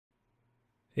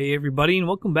Hey everybody, and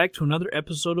welcome back to another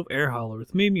episode of Air Holler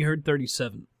with me, You Heard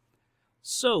 37.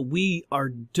 So we are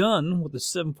done with the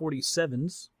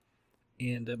 747s,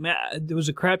 and man, there was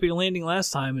a crappy landing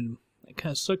last time, and it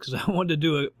kind of sucked because I wanted to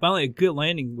do finally a good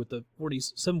landing with the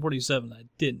 747. I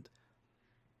didn't.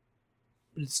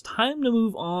 But it's time to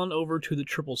move on over to the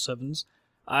 777s.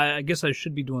 I guess I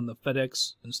should be doing the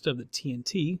FedEx instead of the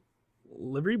TNT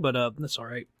livery, but that's all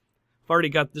right. I've already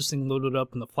got this thing loaded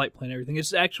up in the flight plan and everything.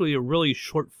 It's actually a really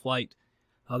short flight.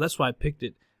 That's why I picked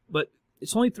it. But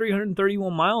it's only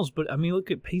 331 miles, but I mean, look,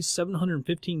 it pays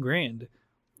 715 grand.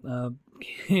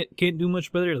 Can't do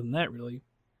much better than that, really.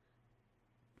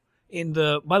 And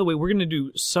by the way, we're going to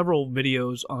do several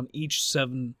videos on each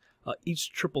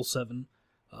 777.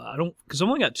 Because I've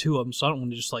only got two of them, so I don't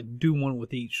want to just like do one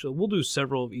with each. So we'll do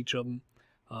several of each of them.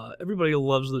 Everybody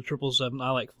loves the 777. I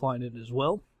like flying it as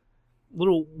well. A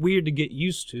little weird to get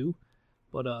used to,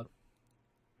 but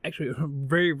actually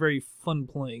very, very fun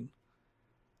plane.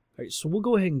 Alright, so we'll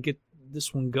go ahead and get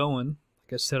this one going.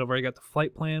 Like I said, I've already got the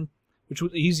flight plan, which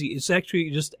was easy. It's actually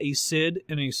just a SID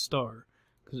and a star,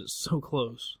 because it's so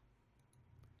close.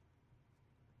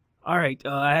 Alright,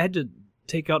 I had to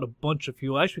take out a bunch of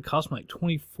fuel. It actually cost me like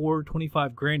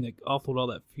 25 grand to offload all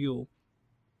that fuel.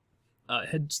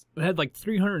 It had like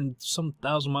 300-some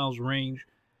thousand miles range.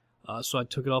 So I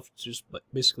took it off to just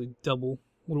basically double,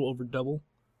 a little over double.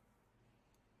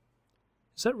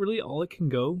 Is that really all it can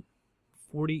go?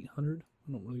 4,800? I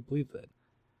don't really believe that.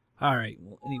 Alright,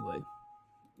 well, anyway.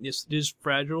 Yes, it is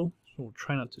fragile, so we'll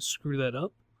try not to screw that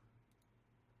up.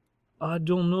 I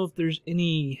don't know if there's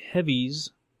any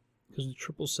heavies, because the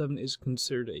 777 is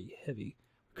considered a heavy.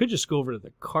 We could just go over to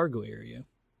the cargo area.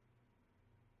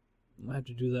 I have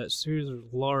to do that. Series are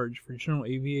large for general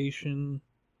aviation.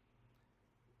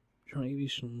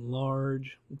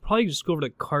 Large. We'll probably just go over to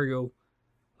cargo.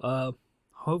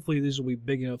 Hopefully these will be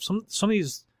big enough. Some of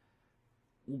these,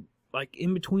 like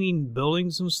in between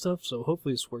buildings and stuff. So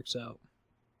hopefully this works out.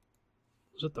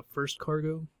 Was that the first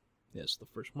cargo? Yes, the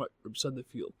first one right beside the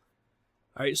fuel.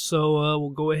 All right, so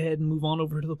we'll go ahead and move on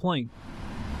over to the plane.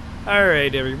 All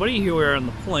right, everybody, here we are on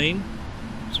the plane.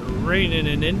 It's raining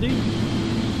in Indy.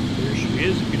 There she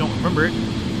is. If you don't remember it,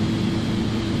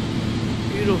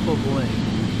 beautiful plane.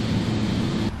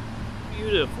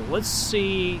 Beautiful. Let's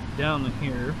see down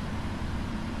here.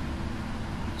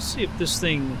 Let's see if this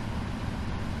thing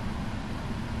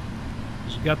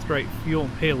has got the right fuel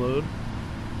and payload.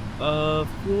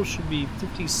 Fuel should be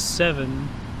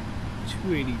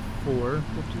 57,284.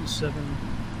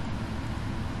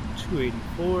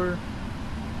 57,284.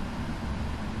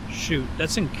 Shoot,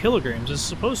 that's in kilograms. It's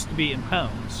supposed to be in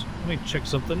pounds. Let me check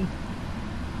something.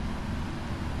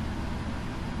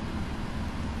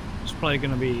 It's probably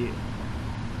going to be...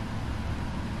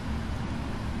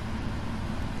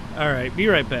 Alright, be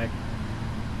right back.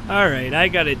 Alright, I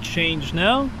got it changed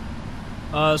now.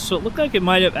 So it looked like it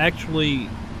might have actually...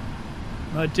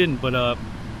 No, it didn't, but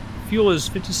fuel is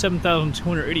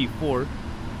 57,284.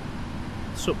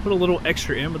 So put a little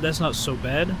extra in, but that's not so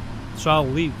bad. So I'll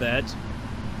leave that.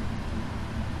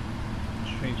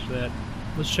 Change that.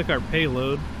 Let's check our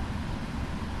payload.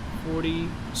 40,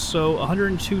 so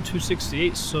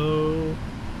 102,268, so...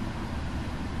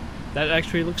 That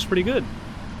actually looks pretty good.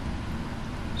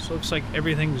 So looks like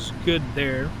everything's good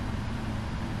there.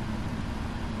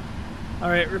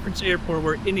 Alright, reference airport,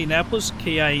 we're Indianapolis,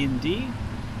 KIND. Do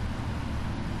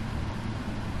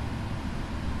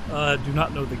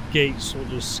not know the gate, so we'll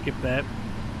just skip that.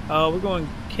 We're going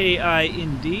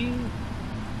KIND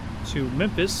to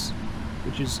Memphis,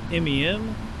 which is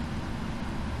MEM.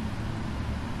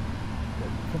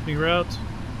 Company route,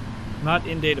 not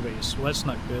in database, well that's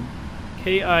not good.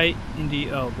 KIND,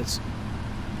 oh, that's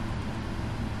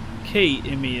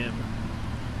KMEM.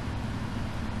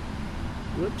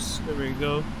 Whoops, there we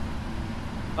go.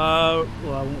 Well,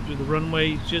 I won't do the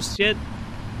runway just yet.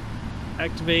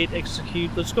 Activate,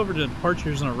 execute. Let's go over to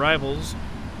departures and arrivals.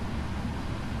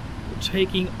 We're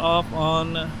taking off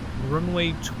on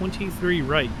runway 23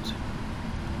 right.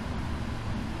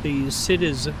 The SID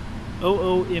is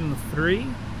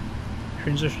OOM3.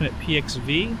 Transition at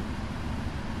PXV.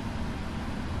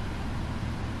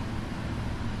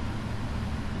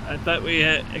 I thought we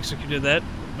had executed that,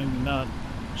 but maybe not.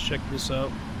 Let's check this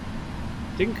out.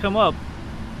 Didn't come up.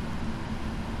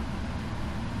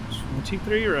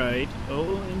 23 right,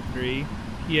 OOM3,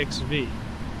 PXV.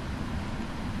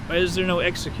 Why is there no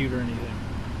execute or anything?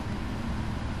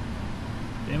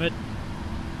 Damn it.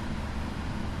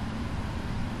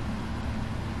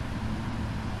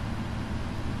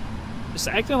 It's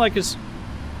acting like it's...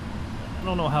 I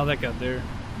don't know how that got there.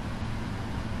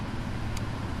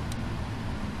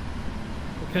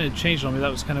 kind of changed on me.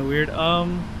 That was kind of weird.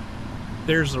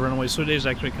 There's the runway, so it is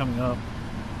actually coming up.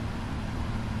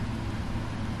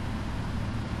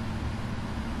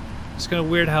 It's kind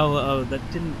of weird how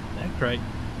that didn't act right.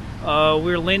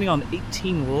 We're landing on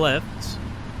 18 left.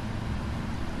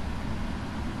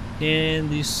 And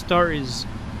the star is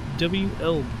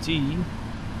WLD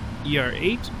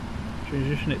ER8.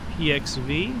 Transition at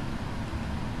PXV.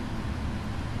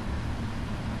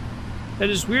 That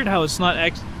is weird how it's not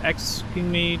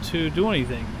asking me to do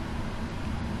anything.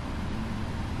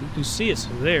 You can see it's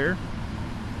there.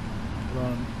 Hold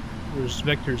on. There's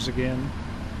vectors again.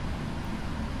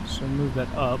 So move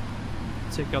that up.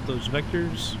 Take out those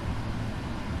vectors.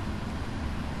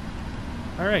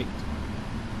 Alright.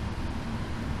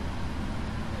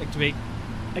 Activate.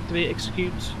 Activate,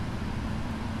 execute.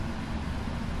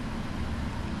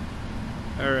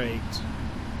 Alright.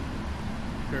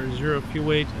 Carry 0 fuel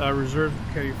weight. Reserve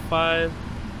carry 5.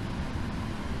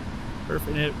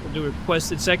 Perfect. And do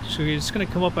request. It's actually going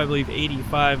to come up, I believe,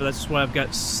 85. That's what I've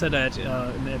got set at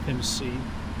in the FMC.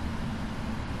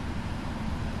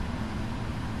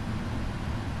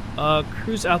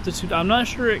 Cruise altitude. I'm not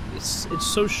sure. It's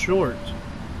so short.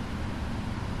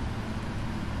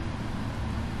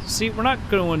 See, we're not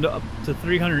going up to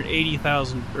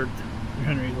 380,000 or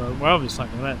 380. We're obviously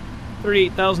not going to that.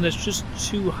 38,000. That's just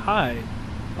too high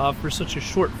for such a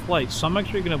short flight. So I'm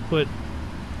actually going to put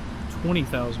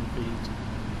 20,000 feet,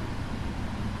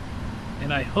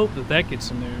 and I hope that that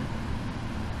gets in there.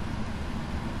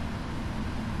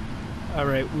 All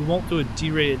right, we won't do a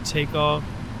derated takeoff.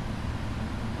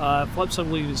 Flaps, I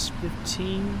believe, is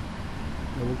 15.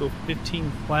 Yeah, we'll go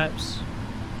 15 flaps.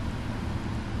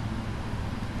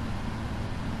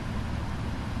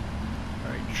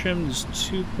 Alright, trim is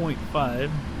 2.5.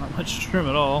 Not much trim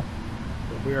at all,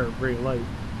 but we are very light.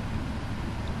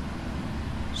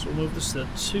 So we'll move this to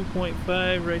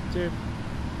 2.5 right there.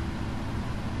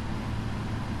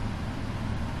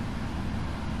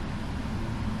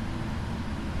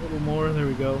 A little more, there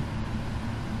we go.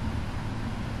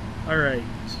 Alright.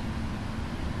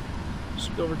 Let's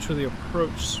go over to the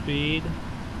approach speed.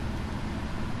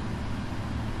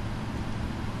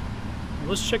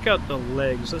 Let's check out the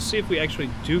legs. Let's see if we actually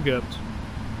do get up to...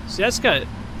 See, that's got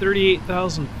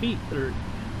 38,000 feet.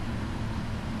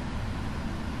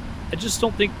 I just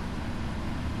don't think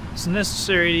it's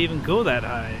necessary to even go that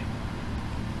high.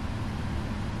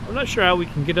 I'm not sure how we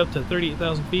can get up to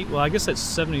 38,000 feet. Well, I guess that's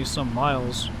 70-some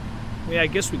miles. Yeah, I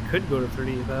guess we could go to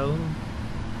 38,000.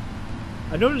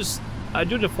 I noticed I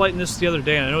did a flight in this the other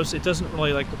day, and I noticed it doesn't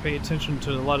really like to pay attention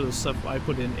to a lot of the stuff I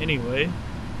put in anyway.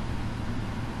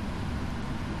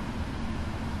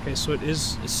 Okay, so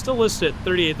it's still listed at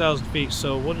 38,000 feet,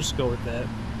 so we'll just go with that.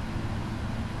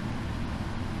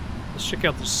 Let's check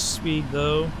out the speed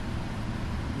though.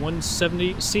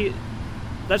 170. See,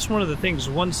 that's one of the things.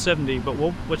 170, but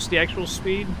what's the actual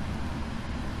speed?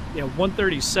 Yeah,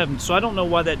 137. So I don't know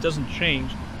why that doesn't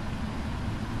change.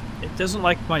 It doesn't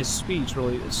like my speeds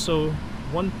really. So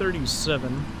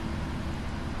 137.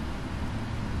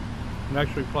 It'll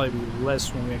actually probably be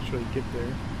less when we actually get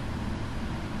there.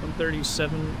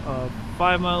 137.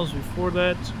 5 miles before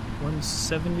that.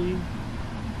 170.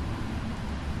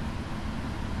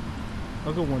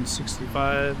 I'll go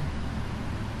 165.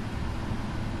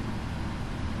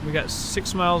 We got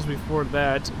 6 miles before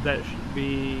that. That should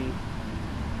be,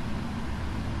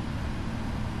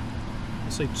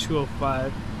 let's say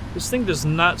 205. This thing does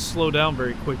not slow down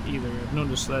very quick either. I've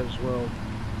noticed that as well.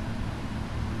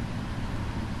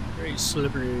 Very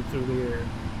slippery through the air.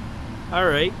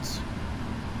 Alright.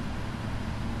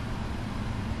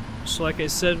 So like I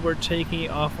said, we're taking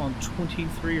off on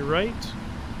 23 right.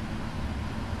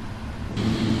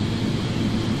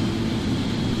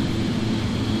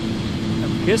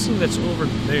 I'm guessing that's over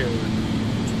there.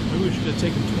 Maybe we should have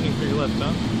taken 23 left,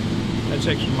 huh? That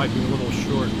actually might be a little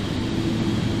short.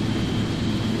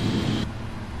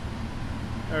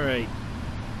 Alright.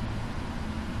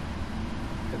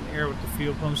 Got an air with the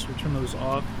fuel pumps, we turn those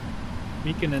off.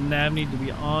 Beacon and nav need to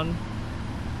be on.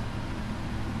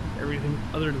 Everything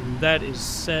other than that is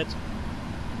set.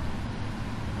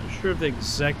 Not sure of the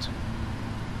exact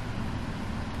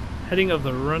heading of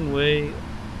the runway,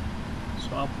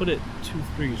 so I'll put it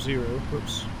 230.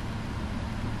 Whoops.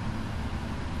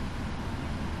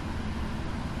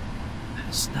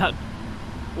 That's not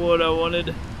what I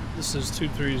wanted. This is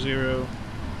 230.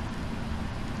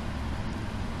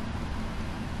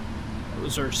 That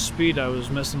was our speed I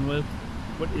was messing with.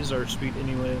 What is our speed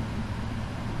anyway?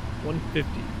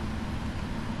 150.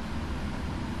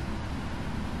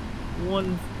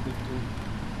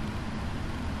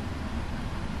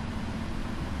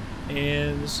 150.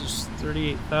 And this is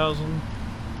 38,000.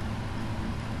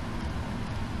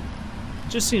 It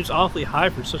just seems awfully high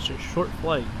for such a short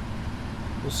flight.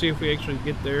 We'll see if we actually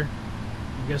get there.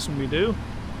 I'm guessing we do.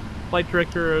 Flight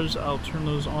directors, I'll turn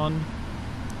those on.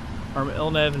 Arm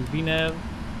LNAV and VNAV.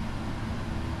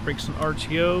 Brakes and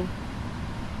RTO.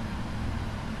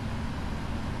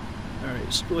 Alright,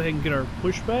 let's go ahead and get our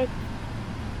pushback.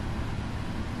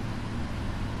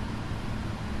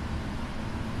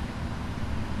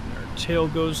 Our tail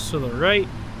goes to the right.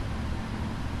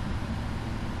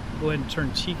 Go ahead and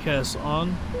turn TCAS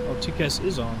on. Oh, TCAS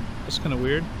is on. That's kind of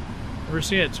weird. Never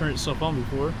seen it turn itself on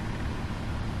before.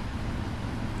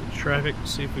 The traffic,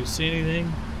 see if we see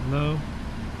anything. No.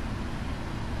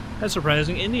 That's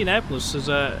surprising. Indianapolis is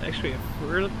actually a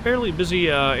fairly busy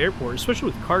airport,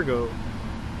 especially with cargo.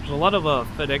 There's a lot of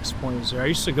FedEx planes there. I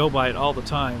used to go by it all the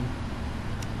time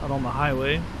out on the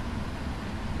highway.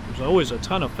 There's always a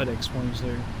ton of FedEx planes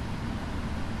there.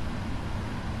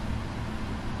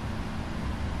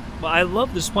 But I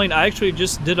love this plane. I actually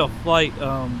just did a flight,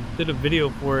 did a video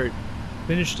for it,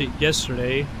 finished it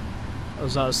yesterday. It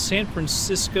was San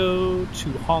Francisco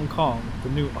to Hong Kong, the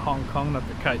new Hong Kong, not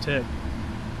the Kai-Tak.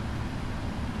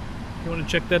 You want to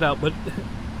check that out, but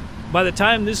by the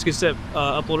time this gets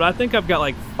uploaded, I think I've got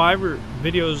like 5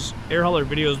 videos, air hauler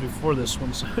videos before this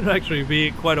one, so it'll actually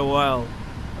be quite a while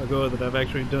ago that I've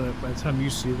actually done it by the time you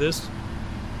see this.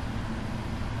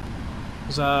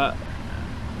 Because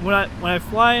when I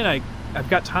fly and I've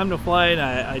got time to fly, and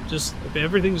I just, if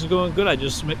everything's going good, I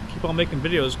just keep on making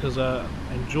videos because I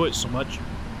enjoy it so much.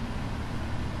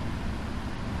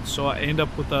 So I end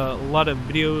up with a lot of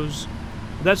videos.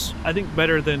 That's, I think,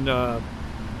 better than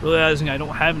realizing I don't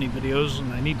have any videos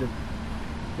and I need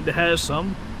to have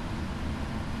some.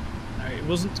 Alright, it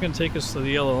wasn't going to take us to the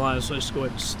yellow line, so let's go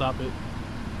ahead and stop it.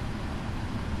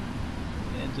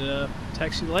 And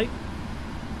taxi light.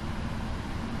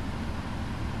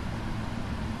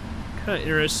 Kind of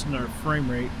interested in our frame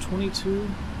rate. 22.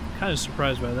 Kind of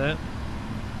surprised by that.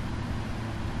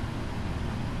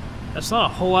 That's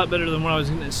not a whole lot better than when I was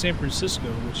in San Francisco,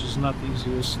 which is not the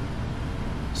easiest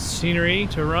scenery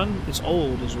to run. It's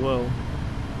old as well.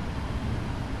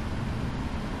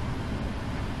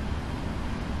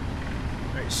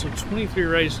 Alright, so 23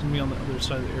 right is going to be on the other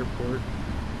side of the airport,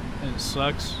 and it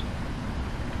sucks.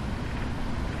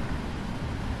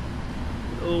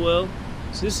 Oh well.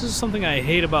 So this is something I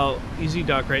hate about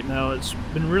EZDok right now. It's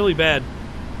been really bad.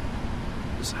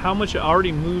 It's how much it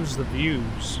already moves the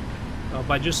views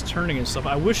by just turning and stuff.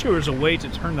 I wish there was a way to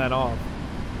turn that off,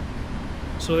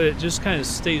 so that it just kind of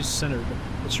stays centered.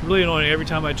 It's really annoying every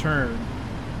time I turn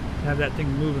to have that thing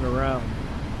moving around.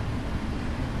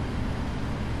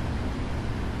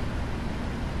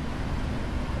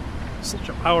 Such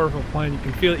a powerful plane. You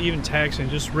can feel it even taxiing,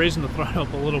 just raising the throttle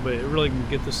up a little bit. It really can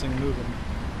get this thing moving.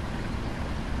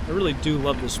 I really do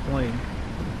love this plane.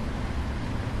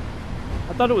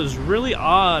 I thought it was really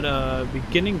odd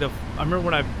beginning to... I remember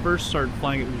when I first started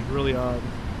flying, it was really odd.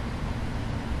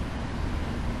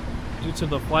 Due to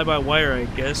the fly-by-wire, I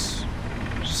guess.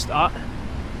 Just odd.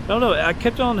 I don't know, I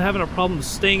kept on having a problem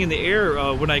staying in the air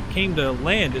when I came to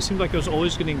land. It seemed like I was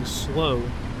always getting slow.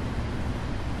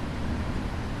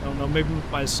 I don't know, maybe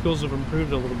my skills have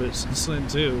improved a little bit since then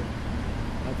too.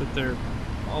 Not that they're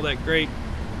all that great,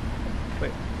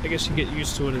 but I guess you get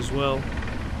used to it as well.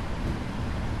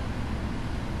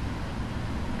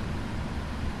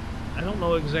 I don't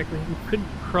know exactly. You could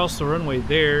cross the runway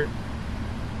there.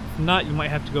 If not, you might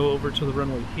have to go over to the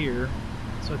runway here.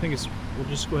 So I think we'll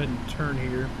just go ahead and turn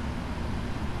here.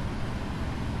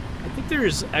 I think there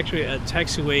is actually a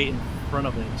taxiway in front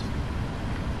of it.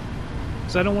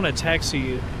 Because I don't want to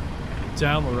taxi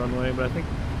down the runway, but I think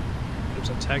there's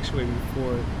a taxiway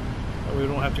before it. That way we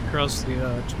don't have to cross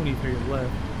the 23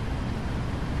 left.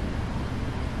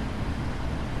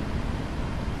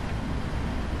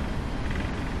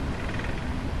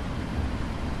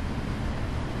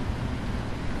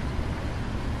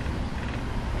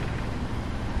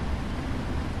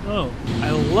 Oh,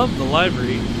 I love the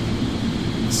livery.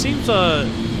 It seems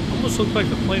almost looks like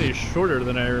the plane is shorter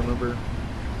than I remember.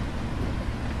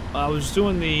 I was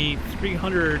doing the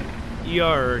 300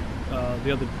 ER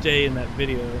the other day in that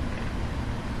video.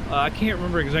 I can't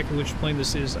remember exactly which plane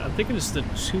this is. I'm thinking it's the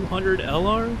 200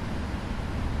 LR.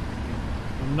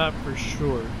 I'm not for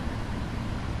sure.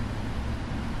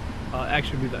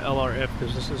 Actually, be the LRF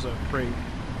because this is a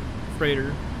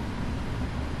freighter.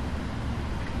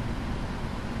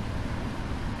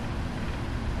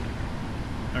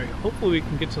 Alright, hopefully we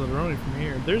can get to the runway from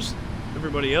here. There's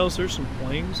everybody else. There's some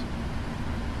planes.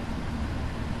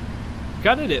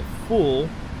 Got it at full.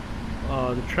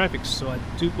 the traffic, so I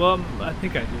do. Well, I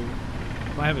think I do.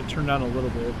 I have it turned down a little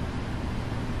bit.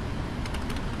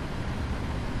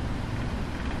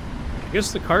 I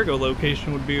guess the cargo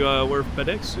location would be where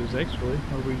FedEx is actually,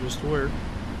 where we just were.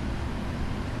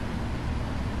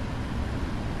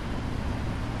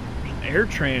 There's an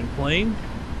AirTran plane.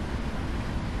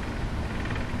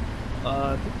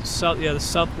 The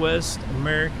Southwest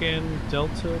American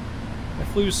Delta. I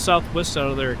flew Southwest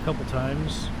out of there a couple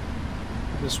times.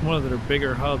 This one of their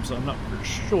bigger hubs. I'm not for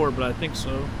sure, but I think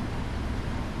so.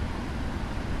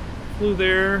 Flew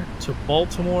there to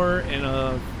Baltimore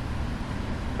and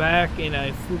back, and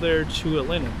I flew there to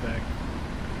Atlanta back,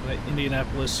 like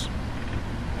Indianapolis.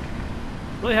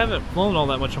 Really haven't flown all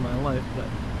that much in my life, but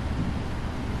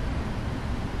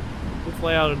we'll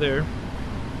fly out of there.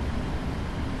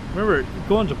 Remember,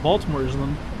 going to Baltimore is in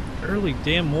the early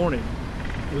damn morning.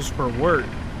 It was for work.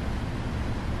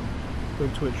 Go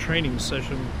to a training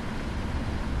session.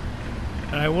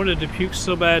 And I wanted to puke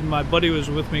so bad, my buddy was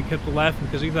with me and kept laughing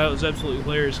because he thought it was absolutely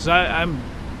hilarious. Because I'm,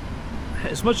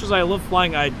 as much as I love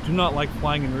flying, I do not like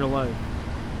flying in real life.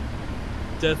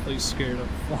 Deathly scared of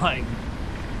flying.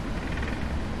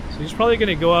 So he's probably going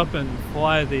to go up and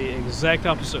fly the exact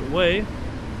opposite way.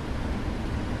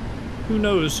 Who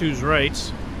knows who's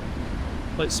right?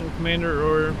 FlightSim commander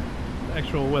or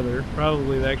actual weather?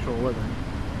 Probably the actual weather.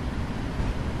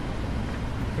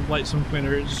 FlightSim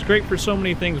commander is great for so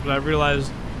many things, but I've realized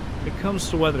when it comes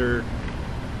to weather,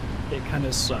 it kind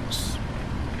of sucks.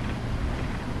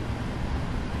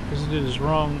 Because it is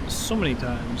wrong so many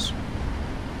times.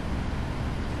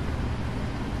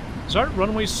 Does our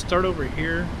runway start over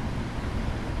here?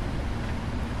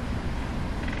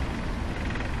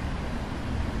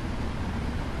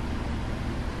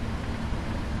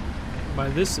 By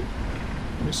this, it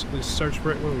basically starts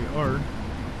right where we are.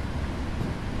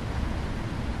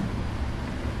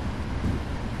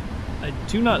 I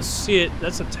do not see it.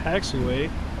 That's a taxiway.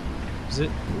 Is it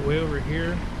way over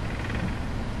here?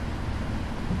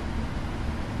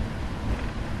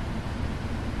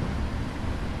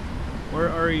 Where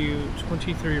are you?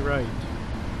 23 right.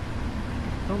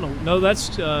 I don't know. No, that's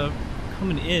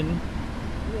coming in.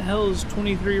 Where the hell is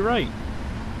 23 right?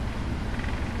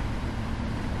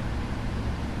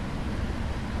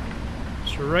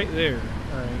 So right there.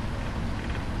 Alright.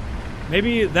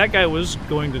 Maybe that guy was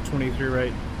going to 23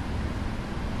 right.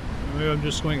 Maybe I'm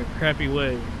just going a crappy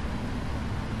way.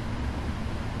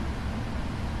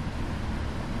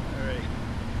 Alright.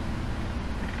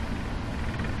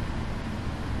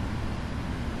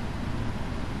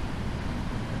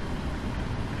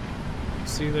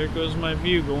 See, there goes my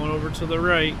view going over to the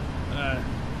right.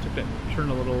 Took that turn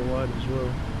a little wide as well.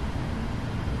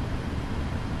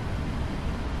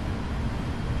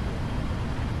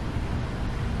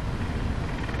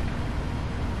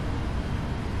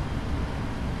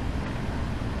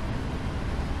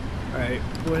 Alright,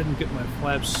 go ahead and get my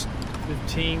flaps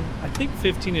 15. I think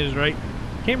 15 is right.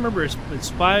 Can't remember if it's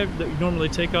 5 that you normally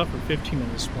take off or 15 on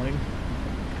this plane.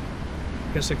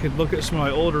 Guess I could look at some of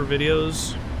my older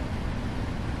videos,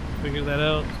 figure that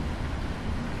out.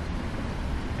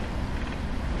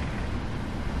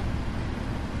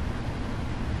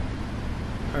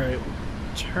 Alright,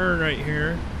 turn right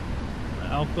here.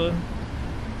 Alpha.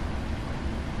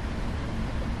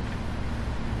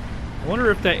 I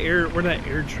wonder if where that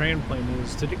AirTran plane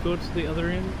is. Did it go to the other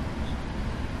end?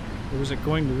 Or was it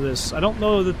going to this? I don't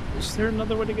know. Is there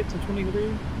another way to get to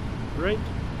 23? Right?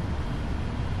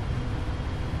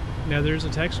 Yeah, there's a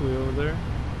taxiway over there.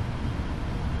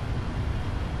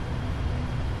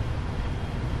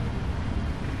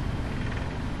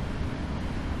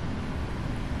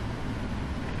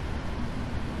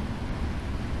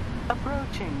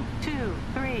 Approaching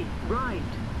 23 right.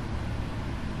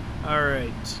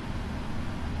 Alright.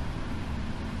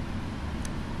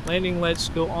 Landing lights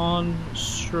go on.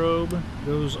 Strobe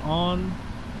goes on.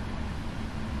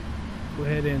 Go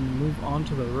ahead and move on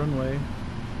to the runway.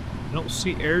 I don't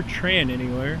see AirTran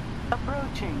anywhere.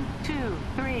 Approaching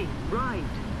 23 right.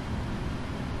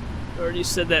 Already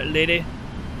said that, lady.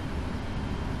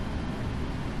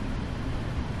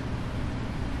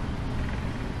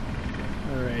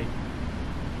 Alright.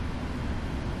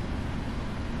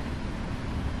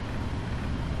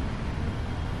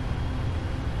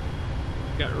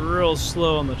 Got real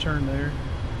slow on the turn there.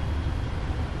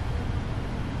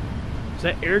 Is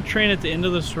that AirTran at the end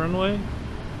of this runway?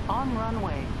 On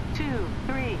runway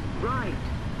 23 right.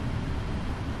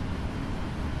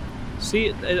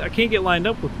 See, I can't get lined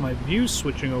up with my view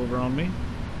switching over on me.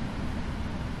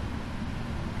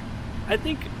 I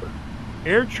think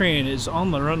AirTran is on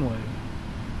the runway.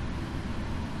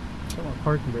 Set my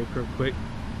parking brake real quick.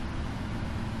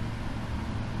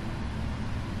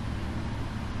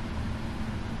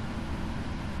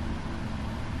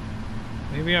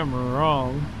 Maybe I'm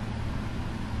wrong.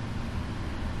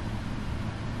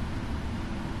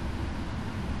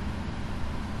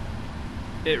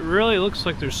 It really looks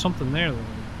like there's something there, though.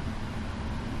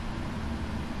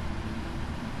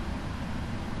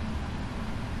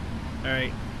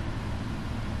 Alright.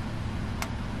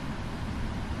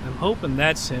 I'm hoping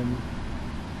that's him.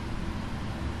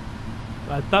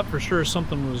 I thought for sure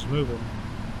something was moving.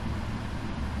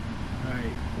 Alright,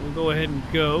 we'll go ahead and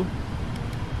go.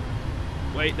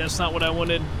 Wait, that's not what I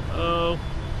wanted. Oh.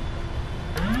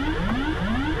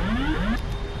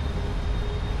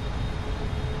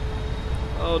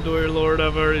 Oh dear Lord,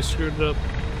 I've already screwed it up.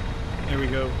 There we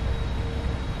go.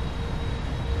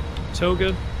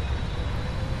 Toga.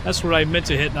 That's what I meant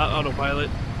to hit, not autopilot.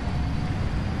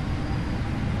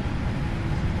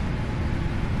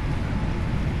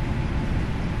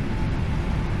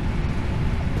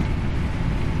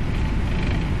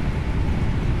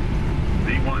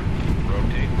 V1,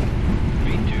 rotate.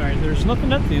 V2. Alright, there's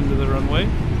nothing at the end of the runway.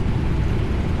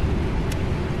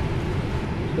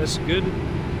 That's good.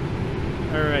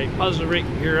 Alright, positive rate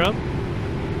gear up.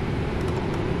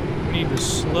 We need to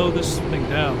slow this thing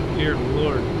down. Dear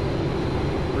Lord.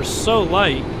 We're so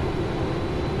light.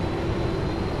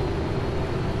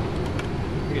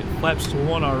 We get flaps to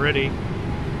 1 already.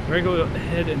 We're gonna go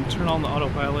ahead and turn on the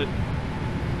autopilot.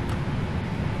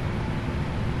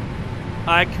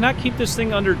 I cannot keep this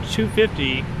thing under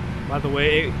 250, by the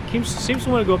way. It seems to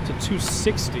want to go up to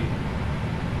 260.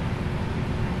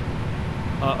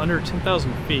 Under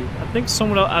 10,000 feet. I think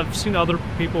someone else, I've seen other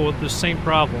people with the same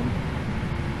problem.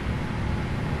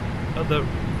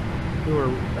 Who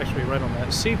are actually right on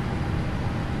that. See?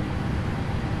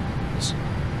 It's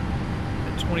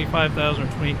at 25,000 or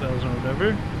 20,000 or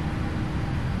whatever.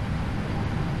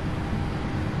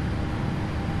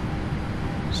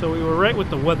 So we were right with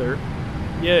the weather.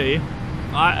 Yay.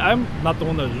 I'm not the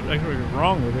one that was actually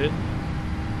wrong with it.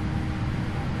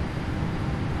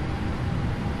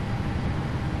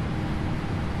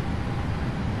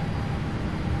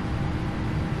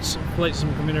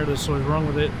 FlightSim commander that's always wrong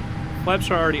with it.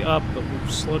 Flaps are already up, but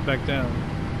we've slowed back down.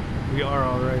 We are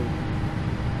alright.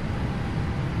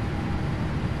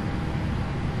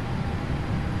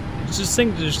 This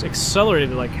thing just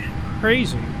accelerated like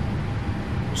crazy.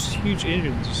 Just huge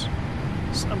engines.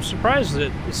 I'm surprised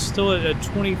that it's still at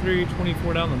 23,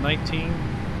 24 down to 19.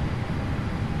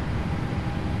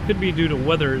 Could be due to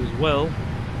weather as well.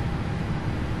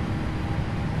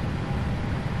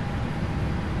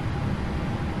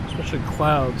 Especially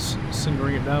clouds seem to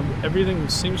bring it down, but everything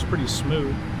seems pretty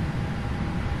smooth.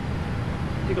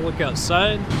 Take a look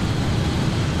outside.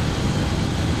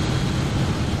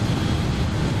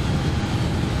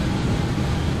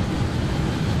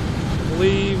 I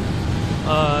believe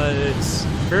it's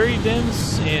very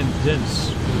dense and dense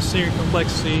for the scenery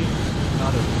complexity.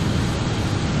 Not it.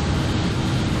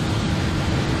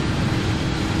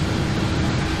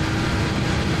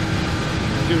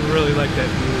 I do really like that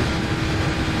view.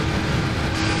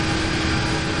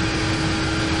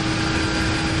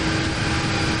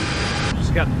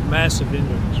 Got massive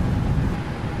engines.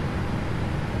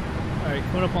 Alright,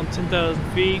 coming up on 10,000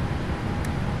 feet.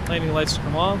 Landing lights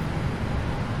come off.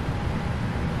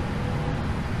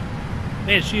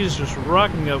 Man, she is just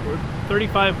rocking up. We're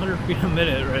 3,500 feet a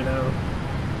minute right now.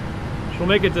 She'll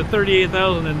make it to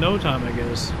 38,000 in no time, I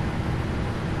guess.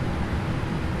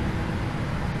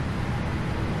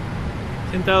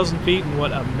 10,000 feet in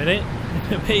what, a minute?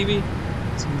 Maybe?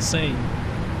 It's insane.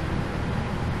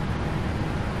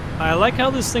 I like how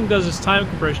this thing does its time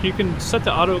compression. You can set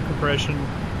the auto compression,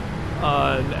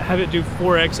 have it do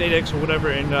 4x, 8x, or whatever,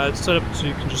 and it's set up so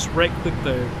you can just right-click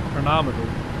the chronometer,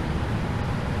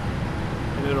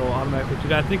 and it'll automatically do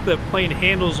that. I think the plane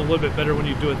handles a little bit better when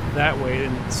you do it that way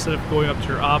instead of going up to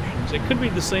your options. It could be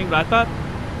the same, but I thought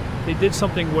they did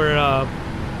something where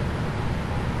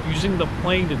using the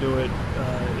plane to do it,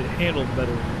 it handled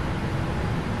better.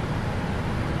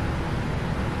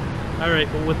 Alright,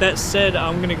 well with that said,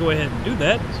 I'm going to go ahead and do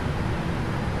that.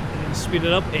 And speed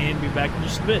it up and be back in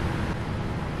just a bit.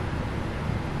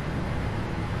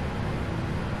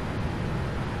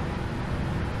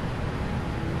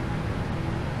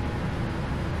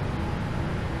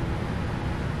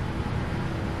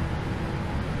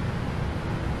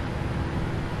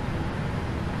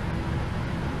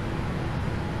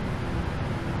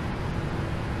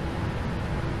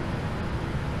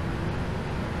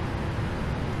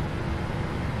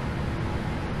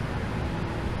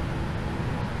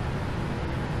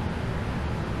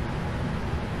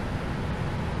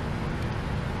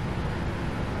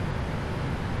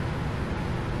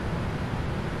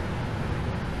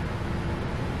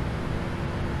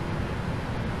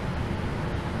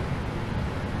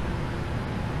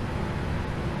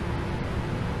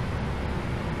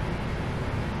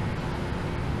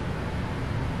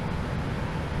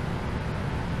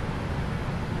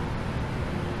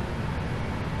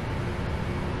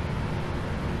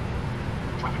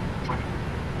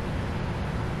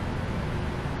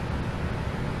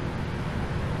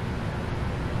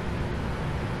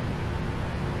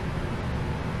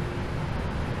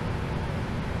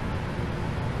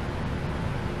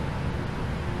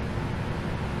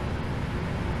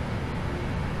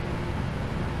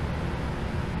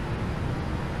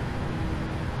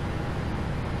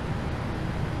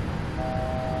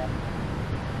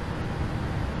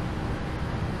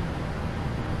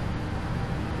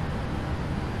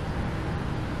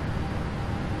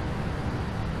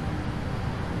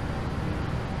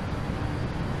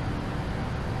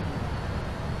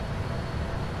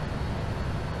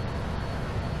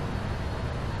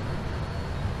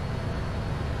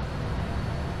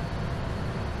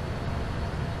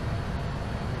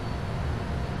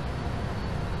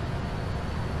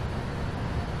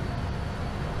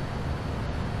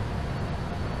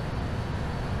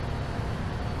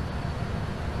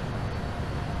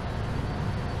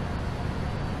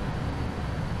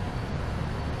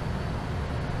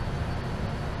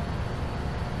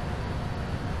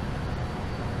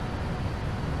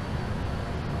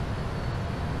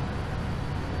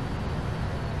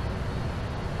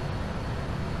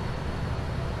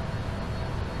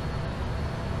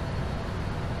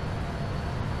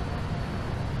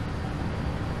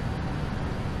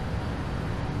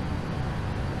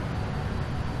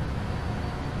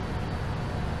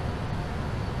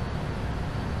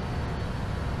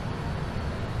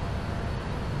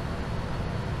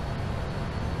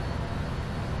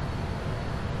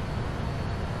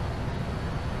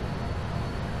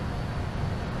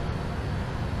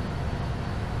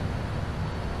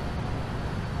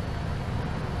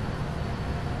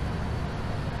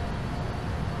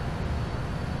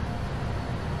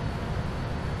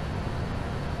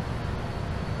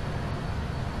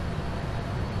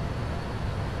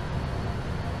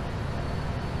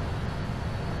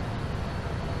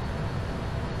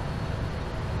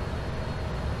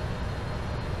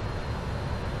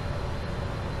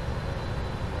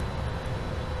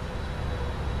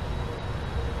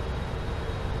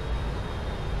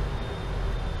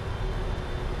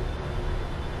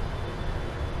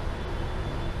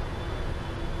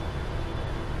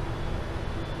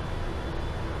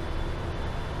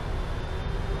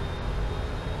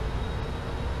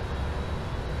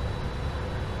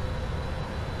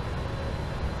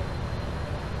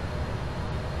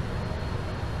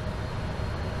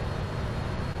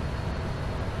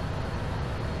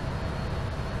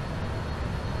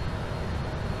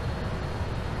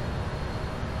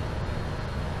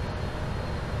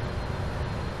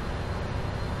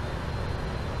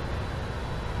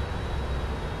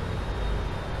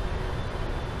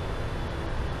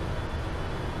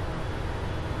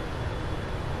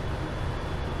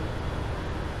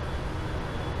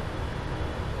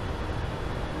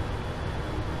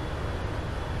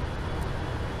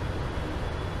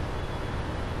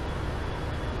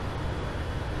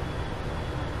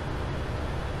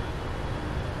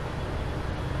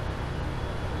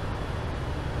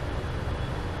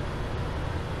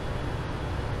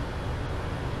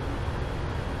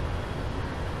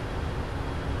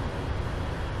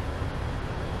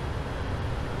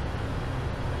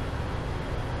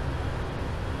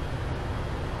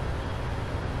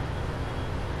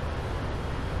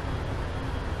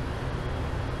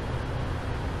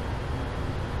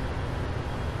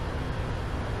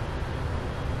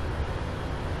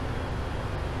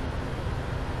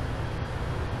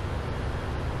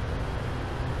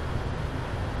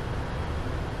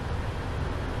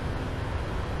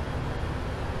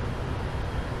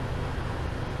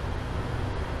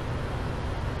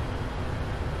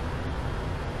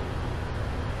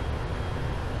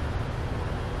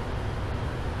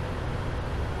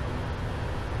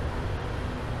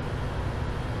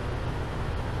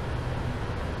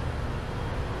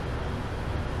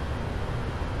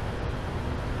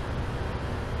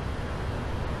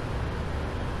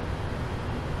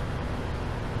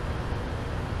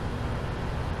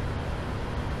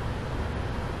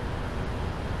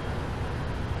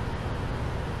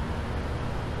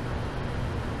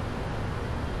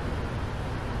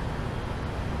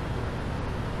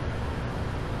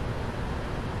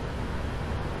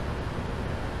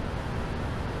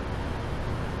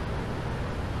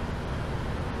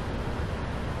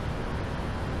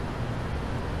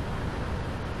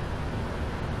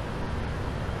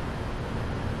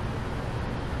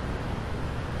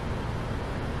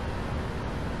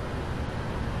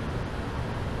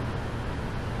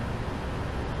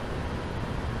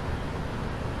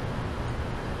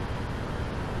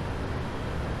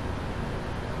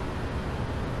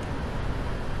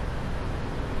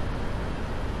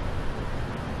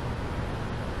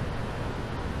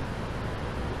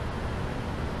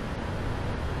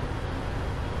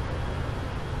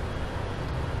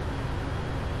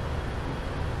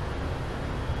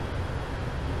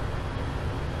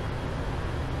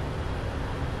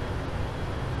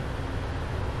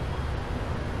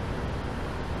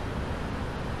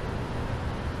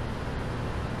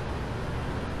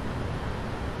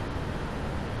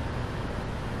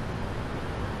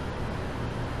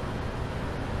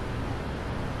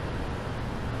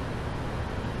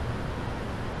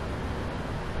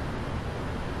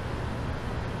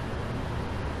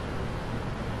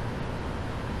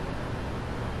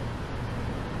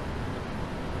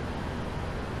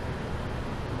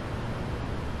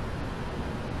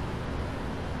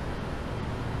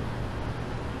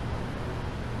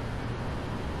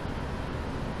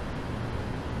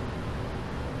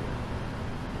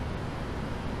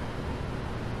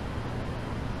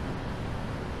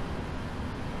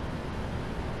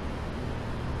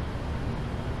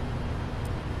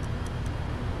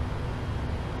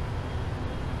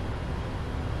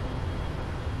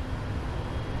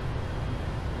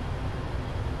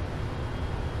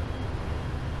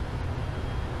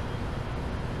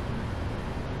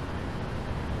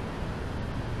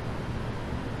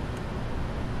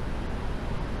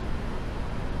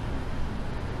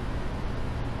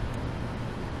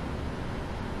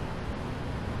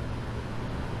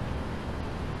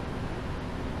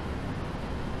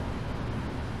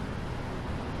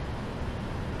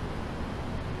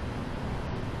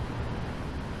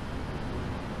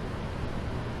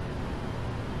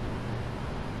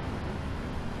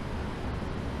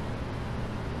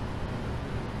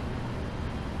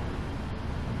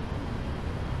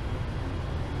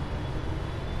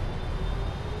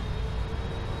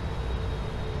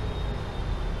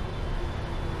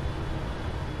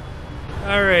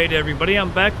 Alright, everybody,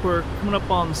 I'm back. We're coming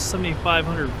up on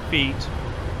 7,500 feet.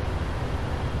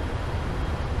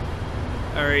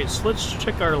 Alright, so let's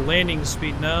check our landing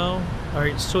speed now.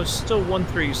 Alright, so it's still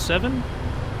 137.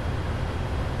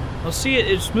 I'll see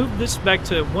it's moved this back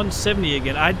to 170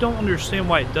 again. I don't understand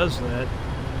why it does that.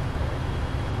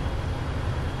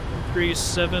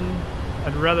 137.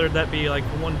 I'd rather that be like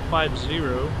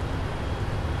 150.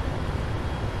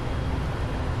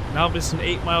 Now if it's in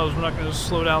 8 miles, we're not going to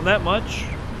slow down that much.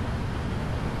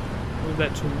 Move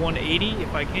that to 180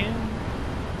 if I can.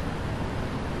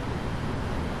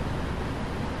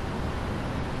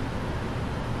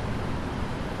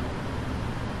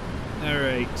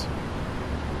 Alright.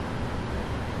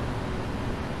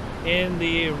 And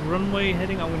the runway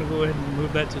heading, I'm going to go ahead and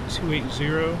move that to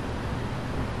 280.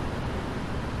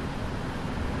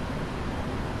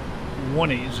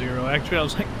 180. Actually, I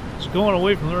was like, it's going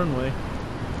away from the runway.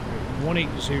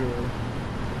 180.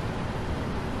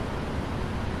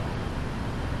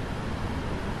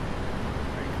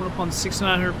 Alright, coming up on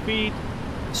 6,900 feet.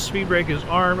 The speed brake is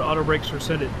armed. Auto brakes are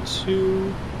set at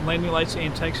 2. Landing lights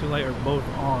and taxi light are both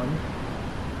on.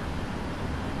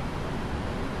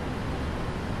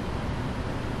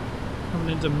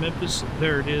 Coming into Memphis.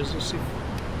 There it is. Let's see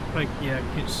if I, yeah, I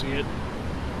can't see it.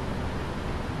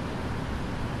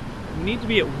 We need to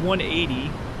be at 180.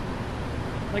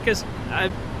 Like I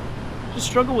just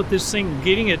struggle with this thing,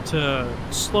 getting it to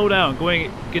slow down,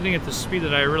 getting at the speed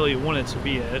that I really want it to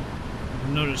be at.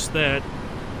 Notice that.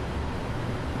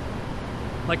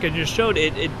 Like I just showed,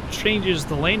 it changes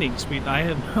the landing speed. I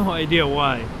have no idea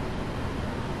why.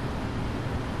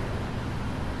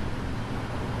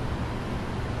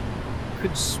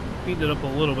 Could speed it up a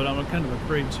little bit. I'm kind of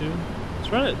afraid to. It's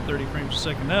right at 30 frames a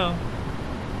second now.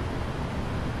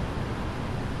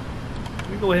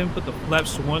 We go ahead and put the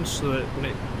flaps to 1 so that when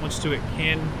it wants to, it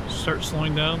can start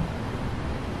slowing down.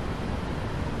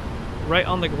 Right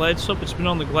on the glide slope. It's been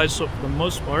on the glide slope for the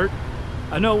most part.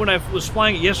 I know when I was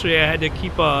flying it yesterday, I had to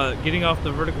keep getting off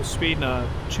the vertical speed and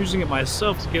choosing it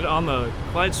myself to get on the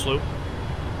glide slope.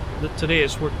 Today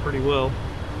it's worked pretty well.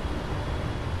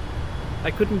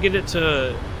 I couldn't get it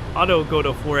to auto go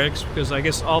to 4x because I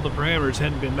guess all the parameters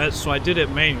hadn't been met, so I did it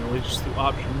manually just through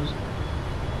options.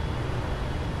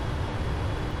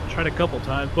 Tried a couple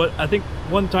times, but I think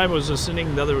one time it was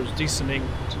ascending, the other was descending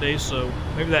today, so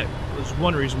maybe that was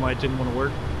one reason why it didn't want to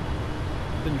work.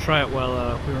 Didn't try it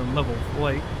while we were in level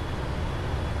flight.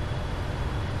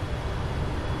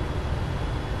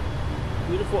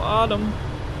 Beautiful autumn.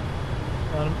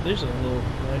 There's a little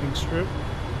landing strip.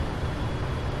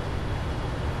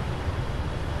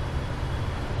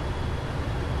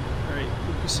 Alright,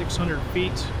 5,600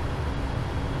 feet.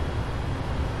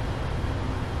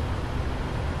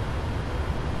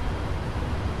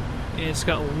 And it's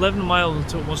got 11 miles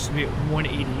until it wants to be at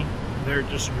 180. There it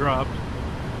just dropped.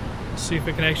 Let's see if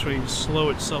it can actually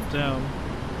slow itself down.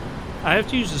 I have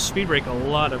to use the speed brake a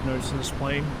lot, I've noticed in this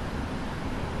plane.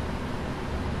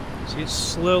 See, it's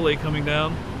slowly coming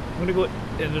down. I'm gonna go,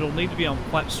 and it'll need to be on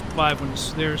flaps 5 when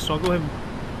it's there, so I'll go ahead and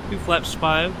do flaps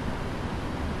 5.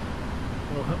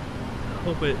 It'll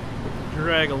hope it will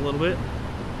drag a little bit.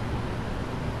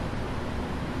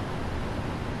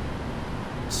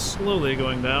 It's slowly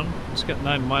going down. It's got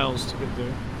 9 miles to get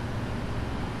there.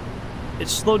 It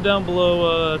slowed down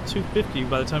below 250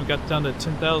 by the time it got down to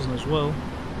 10,000 as well.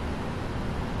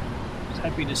 I was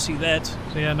happy to see that.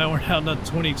 So yeah, now we're down to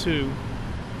 22.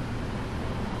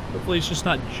 Hopefully it's just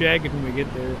not jagged when we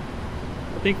get there.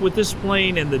 I think with this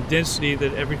plane and the density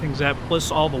that everything's at,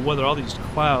 plus all the weather, all these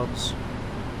clouds,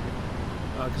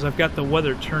 because I've got the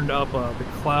weather turned up, the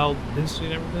cloud density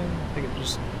and everything, I think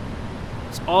it's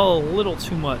all a little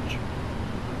too much.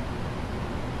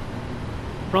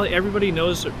 Probably everybody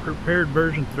knows that prepared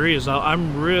version 3 is out.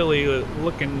 I'm really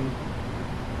looking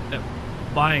at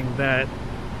buying that.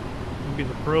 Maybe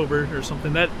the pro version or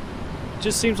something. That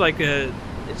just seems like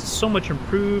it's so much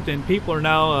improved, and people are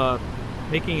now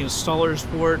making installers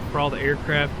for it for all the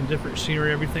aircraft and different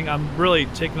scenery and everything. I'm really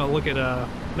taking a look at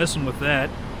messing with that.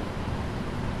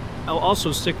 I'll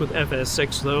also stick with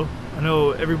FSX though. I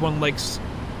know everyone likes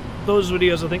those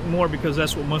videos, I think, more because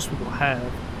that's what most people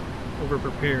have over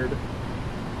prepared.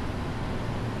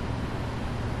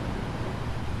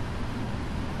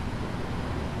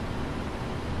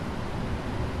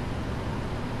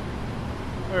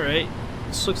 Alright,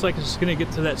 this looks like it's going to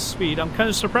get to that speed. I'm kind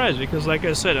of surprised because, like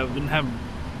I said, I've been having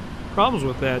problems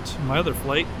with that in my other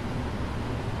flight.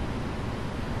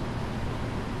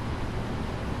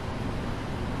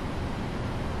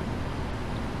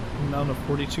 I'm down to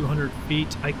 4,200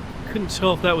 feet. I couldn't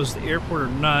tell if that was the airport or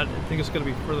not. I think it's going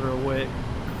to be further away.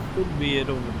 Could be it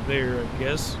over there, I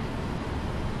guess.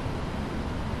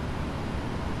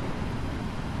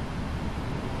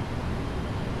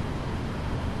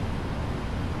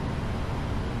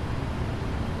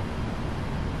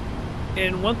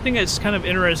 And one thing that's kind of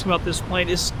interesting about this plane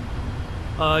is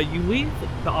you leave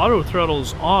the auto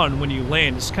throttles on when you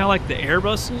land. It's kind of like the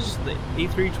Airbuses, the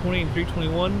A320 and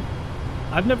 321.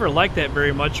 I've never liked that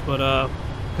very much, but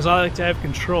because I like to have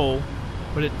control,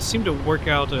 but it seemed to work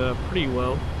out pretty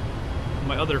well on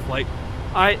my other flight.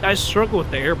 I struggle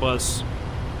with the Airbus.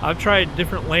 I've tried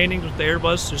different landings with the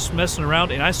Airbus, just messing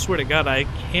around, and I swear to God, I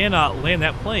cannot land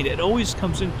that plane. It always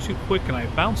comes in too quick and I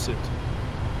bounce it.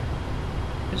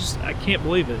 I can't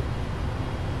believe it.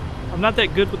 I'm not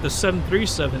that good with the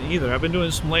 737 either. I've been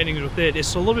doing some landings with it.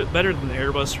 It's a little bit better than the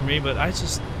Airbus for me, but I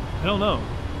don't know.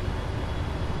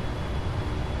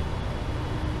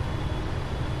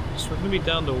 So we're going to be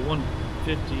down to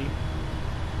 150.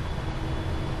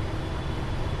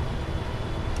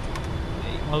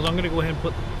 Well, I'm going to go ahead and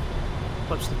put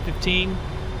flaps to 15.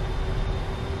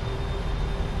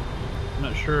 I'm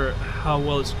not sure how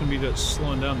well it's going to be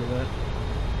slowing down to that.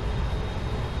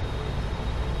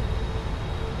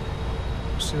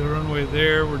 See the runway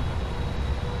there, we're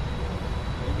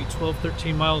maybe 12,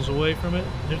 13 miles away from it.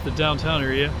 Here's the downtown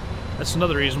area. That's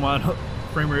another reason why the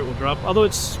frame rate will drop, although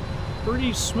it's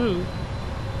pretty smooth.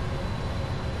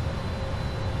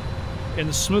 And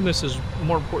the smoothness is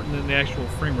more important than the actual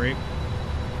frame rate.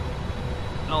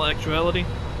 In all actuality, so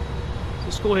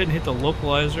let's go ahead and hit the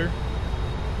localizer.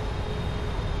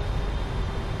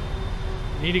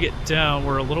 We need to get down.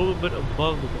 We're a little bit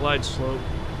above the glide slope.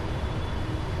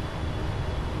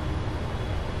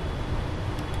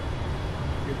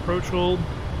 Approach hold.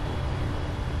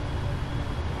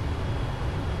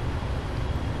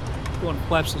 Going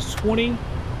flaps to 20.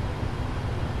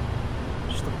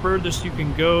 Just the furthest you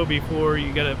can go before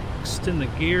you gotta extend the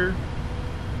gear.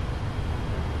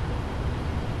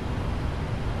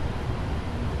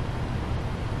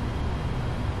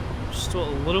 Still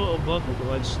a little above the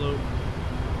glide slope.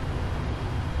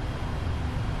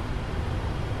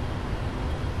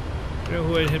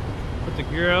 Go ahead and put the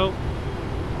gear out.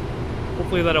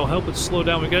 Hopefully that'll help it slow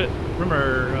down. We got it.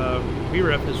 Remember,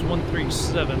 VREF is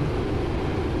 137.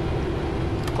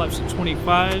 Flaps to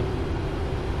 25.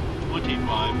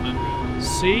 2500.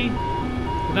 See?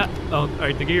 Not. Oh,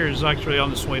 alright. The gear is actually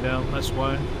on its way down. That's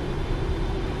why.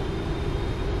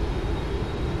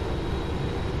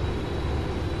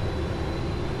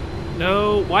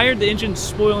 No. Why are the engines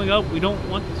spoiling up? We don't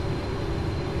want.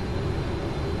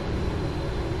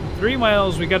 3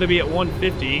 miles, we got to be at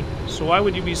 150, so why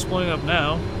would you be splitting up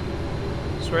now?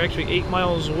 So we're actually 8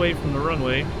 miles away from the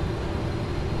runway.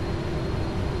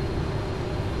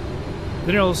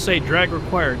 Then it'll say drag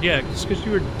required. Yeah, it's because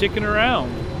you were dicking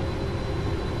around.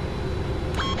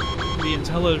 The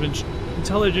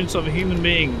intelligence of a human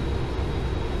being.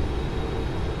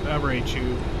 Aberrate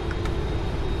you.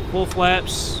 Full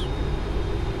flaps.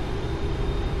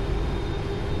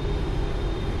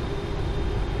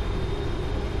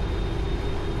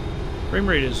 Frame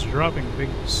rate is dropping big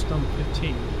stump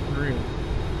 15. Unreal.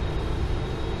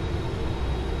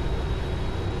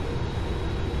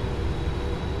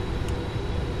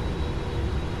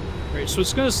 Alright, so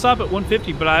it's going to stop at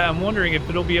 150, but I'm wondering if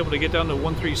it'll be able to get down to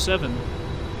 137.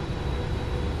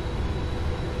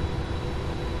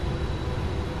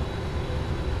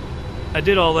 I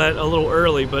did all that a little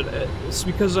early, but it's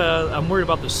because I'm worried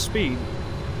about the speed.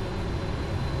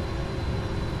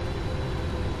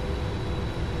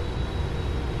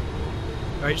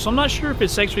 Alright, so I'm not sure if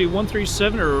it's actually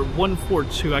 137 or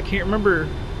 142. I can't remember.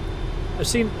 I've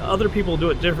seen other people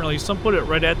do it differently. Some put it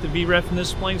right at the VREF in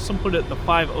this plane, some put it at the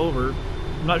 5 over.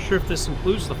 I'm not sure if this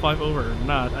includes the 5 over or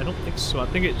not. I don't think so. I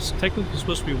think it's technically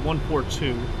supposed to be 142.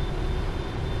 If you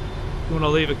want to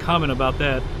leave a comment about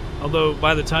that. Although,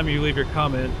 by the time you leave your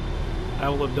comment, I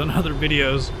will have done other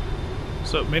videos,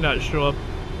 so it may not show up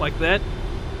like that.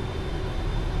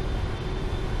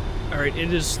 Alright,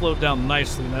 it is slowed down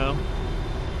nicely now.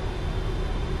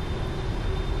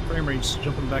 Frame rate's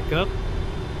jumping back up.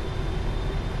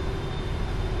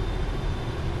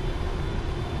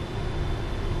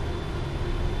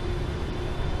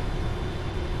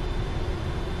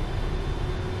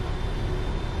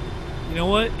 You know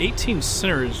what? 18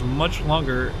 center is much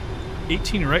longer.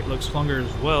 18 right looks longer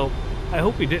as well. I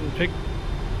hope we didn't pick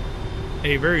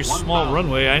a very small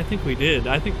runway. I think we did.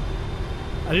 I didn't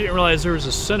realize there was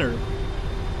a center.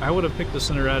 I would have picked the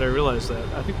center had I realized that.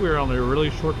 I think we were on a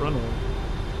really short runway.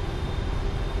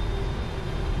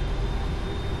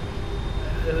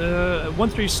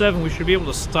 137, we should be able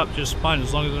to stop just fine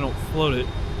as long as we don't float it.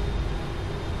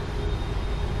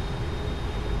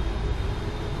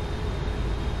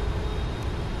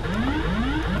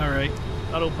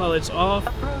 Autopilot's off.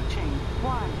 Approaching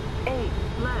 18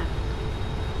 left.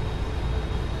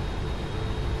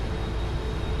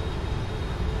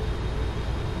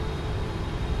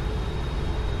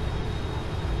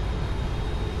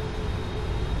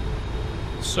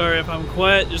 Sorry if I'm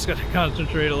quiet, just gotta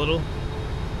concentrate a little.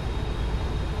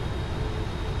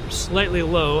 Slightly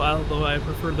low, although I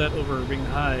prefer that over being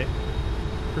high.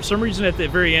 For some reason at the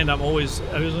very end I always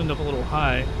end up a little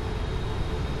high.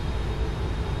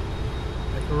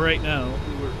 Like right now,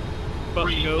 we were about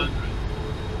to go.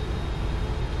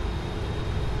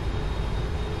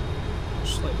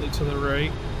 Slightly to the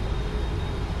right.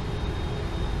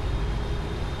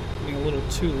 Getting a little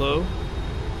too low.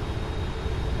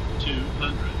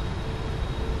 200.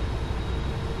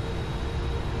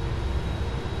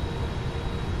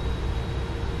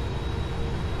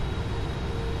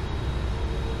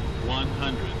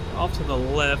 100. Off to the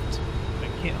left. I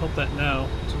can't help that now.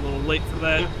 It's a little late for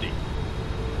that. 50.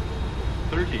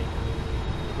 30.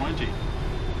 20.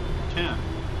 10.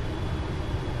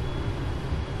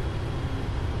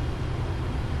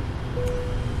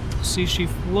 See, she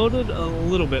floated a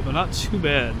little bit, but not too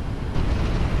bad.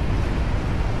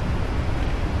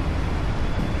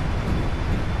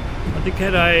 I think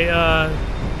had I,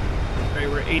 right,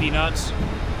 we're 80 knots.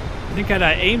 I think had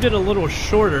I aimed it a little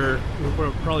shorter, it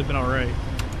would have probably been alright.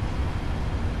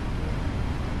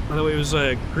 By the way, it was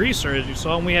a greaser, as you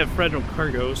saw, and we have fragile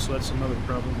cargo, so that's another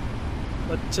problem.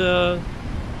 But,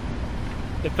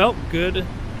 it felt good.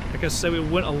 Like I said, we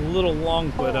went a little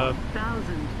long, but,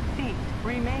 4,000 feet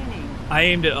remaining. I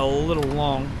aimed it a little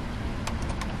long.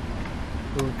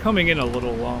 We were coming in a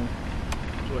little long,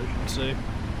 is what I should say.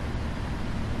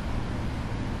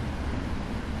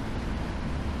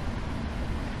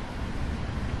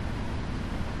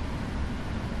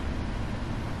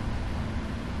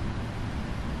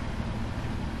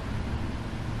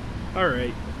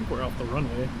 Alright, I think we're off the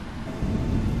runway.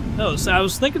 No, so I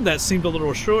was thinking that seemed a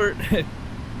little short. Let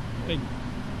me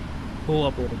pull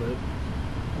up a little bit.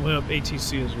 Went up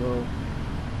ATC as well.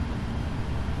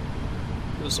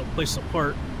 Get us a place to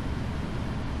park.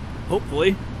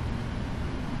 Hopefully.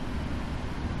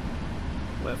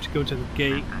 We'll have to go to the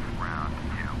gate. Round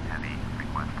 2 heavy.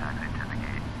 Request taxi to the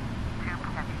gate. 2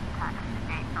 heavy. Taxi to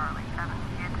gate Charlie 7.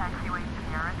 Via taxiway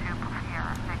Sierra 2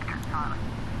 Sierra Victor Charlie.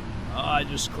 I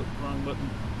just clicked the wrong button.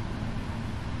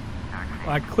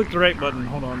 I clicked the right button.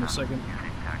 Hold on a second.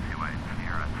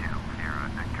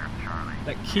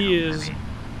 That key is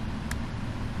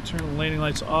turn the landing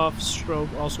lights off.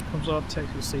 Strobe also comes off.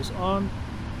 Taxi stays on.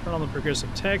 Turn on the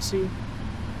progressive taxi.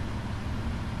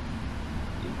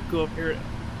 Go up here.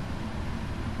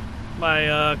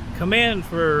 My command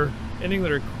for ending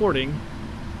the recording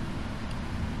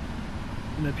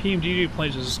and the PMDG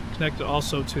planes is connected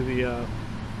also to the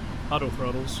auto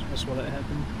throttles. That's why that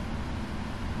happened.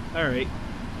 Alright.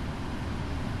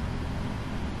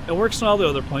 It works on all the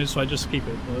other planes, so I just keep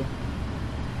it though.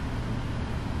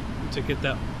 To get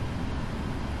that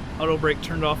auto brake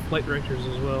turned off, flight directors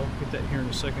as well. Get that here in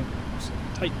a second. It's a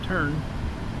tight turn.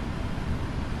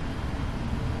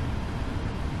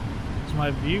 As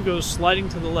my view goes sliding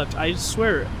to the left. I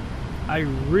swear, I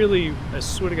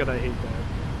swear to God, I hate that.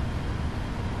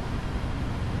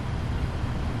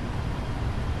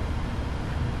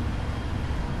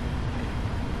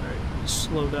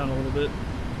 Slow down a little bit.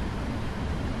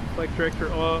 Flight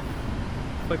director off.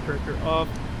 Flight director off.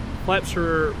 Flaps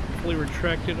are fully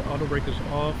retracted. Auto brake is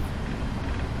off.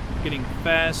 Getting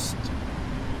fast.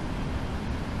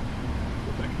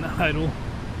 Go back into idle.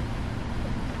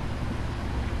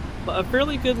 But a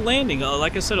fairly good landing.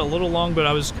 Like I said, a little long, but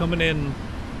I was coming in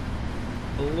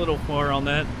a little far on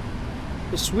that.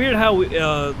 It's weird how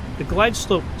the glide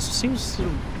slope seems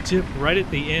to dip right at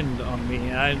the end on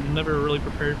me. I'm never really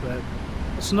prepared for that.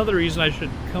 That's another reason I should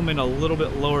come in a little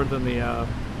bit lower than the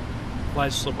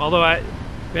glide slope. Although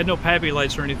we had no PABI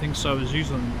lights or anything, so I was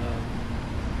using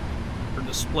for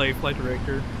display flight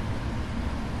director.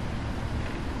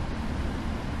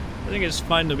 I think it's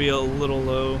fine to be a little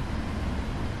low.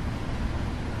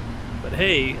 But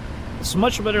hey, it's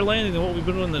much better landing than what we've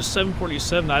been doing in the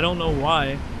 747. I don't know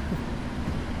why.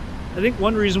 I think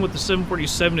one reason with the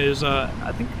 747 is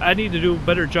I think I need to do a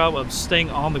better job of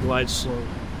staying on the glide slope.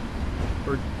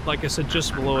 Or, like I said,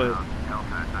 just below it.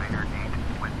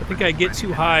 I think I get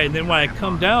too high, and then when I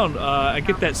come down, I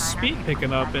get that speed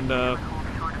picking up and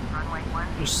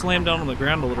just slam down on the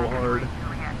ground a little hard.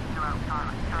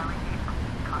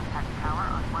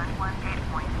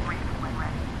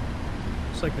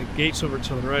 Looks like the gate's over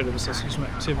to the right of us. I see some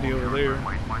activity over there.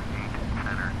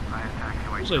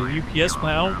 There's a UPS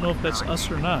plant. I don't know if that's us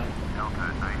or not.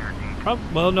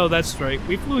 Well, no, that's right.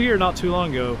 We flew here not too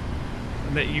long ago,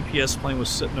 and that UPS plane was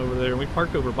sitting over there, and we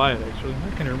parked over by it, actually.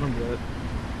 I can remember that.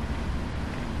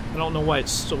 I don't know why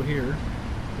it's still here.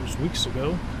 It was weeks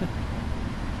ago.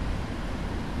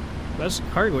 That's a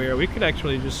cargo area. We could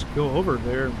actually just go over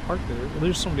there and park there. Well,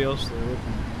 there's somebody else there with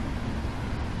them.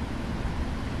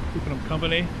 Keeping them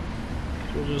company.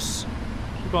 So we'll just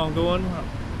keep on going. I'll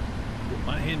put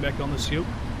my hand back on this yoke.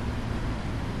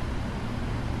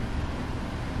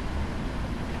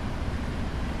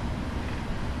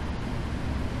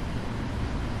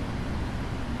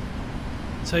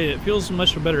 I tell you, it feels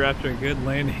much better after a good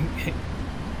landing.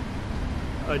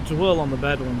 I dwell on the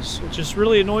bad ones. It just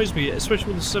really annoys me, especially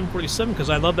with the 747, because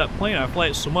I love that plane. I fly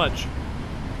it so much.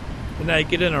 And I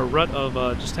get in a rut of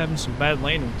just having some bad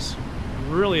landings.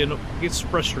 Really, it gets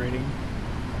frustrating.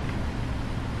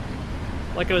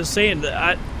 Like I was saying,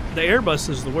 the Airbus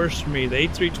is the worst for me. The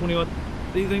A320,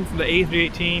 anything from the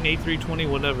A318, A320,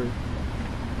 whatever.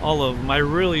 All of them. I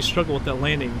really struggle with that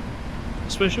landing.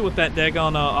 Especially with that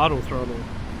daggone auto throttle.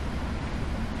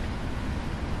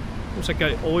 Looks like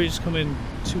I always come in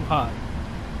too hot.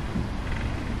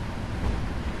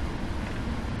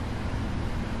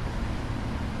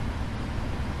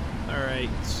 Alright.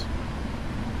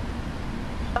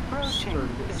 Approaching.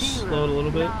 Slow it a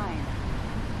little bit. 9.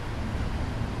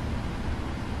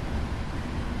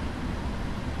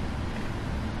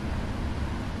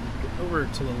 Get over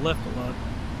to the left a lot.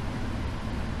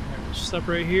 Alright, we'll stop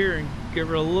right here and give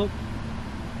her a look.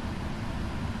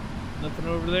 Nothing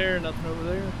over there, nothing over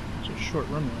there. It's a short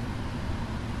runway.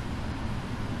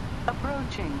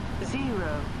 Approaching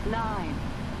 09.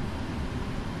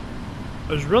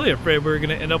 I was really afraid we were going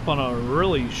to end up on a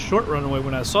really short runway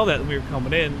when I saw that when we were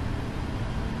coming in.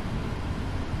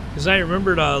 Because I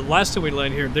remembered last time we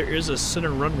landed here, there is a center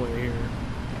runway here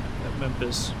at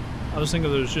Memphis. I was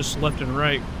thinking there was just left and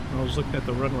right when I was looking at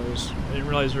the runways. I didn't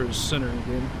realize there was center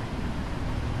again.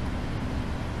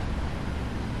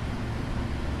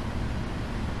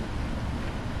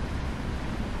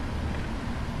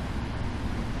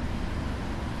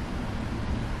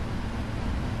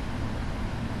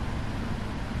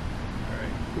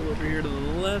 Over here to the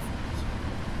left.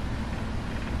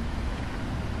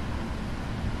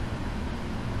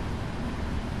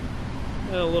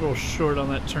 A little short on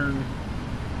that turn.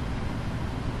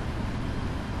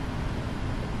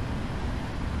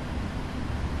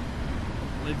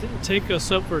 They didn't take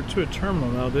us up to a terminal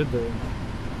now, did they?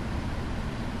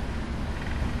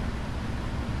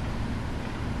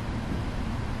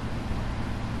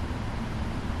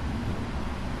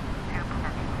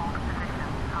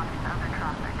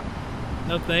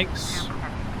 No thanks.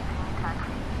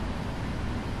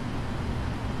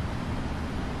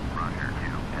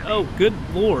 Oh, good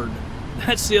lord.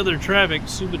 That's the other traffic,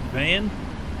 stupid van.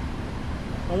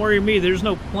 Don't worry me, there's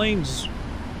no planes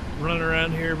running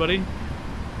around here, buddy.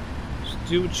 Just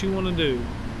do what you want to do.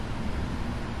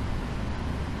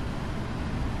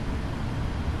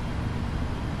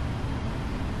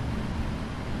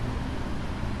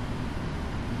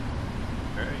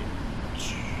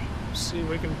 See if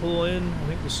we can pull in. I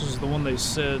think this is the one they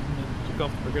said. It took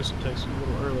off the progressive taxi a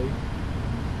little early.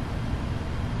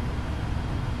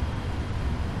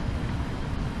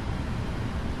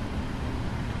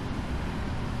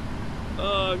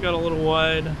 I got a little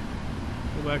wide.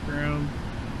 Go back around.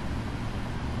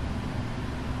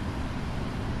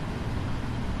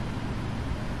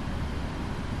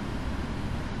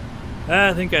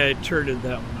 I think I turded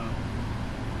that one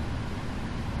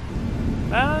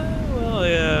up. Well,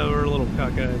 yeah, we're a little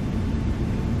cockeyed.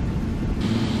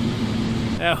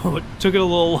 Yeah, it took it a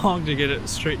little long to get it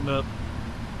straightened up.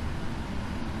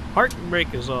 Parking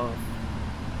brake is off.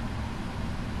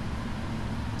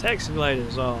 Taxi light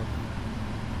is off.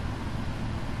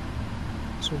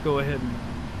 So we'll go ahead and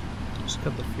just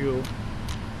cut the fuel.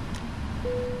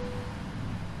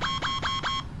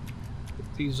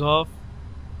 Get these off.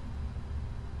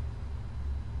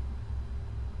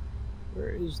 Where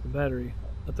is the battery?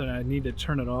 Not that I need to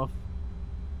turn it off.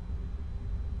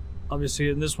 Obviously,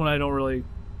 in this one, I don't really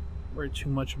worry too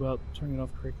much about turning it off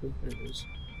correctly. There it is.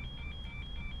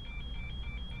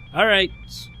 Alright,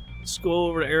 let's go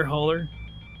over to Air Hauler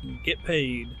and get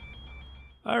paid.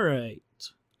 Alright,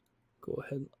 go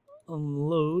ahead and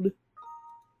unload.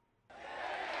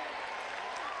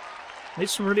 Made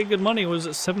some pretty good money. Was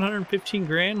it 715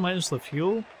 grand minus the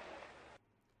fuel?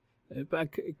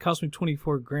 It cost me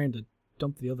 24 grand to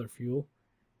dump the other fuel.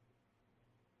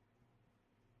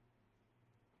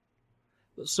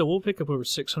 So we'll pick up over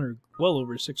 600, well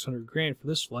over 600 grand for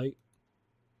this flight,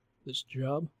 this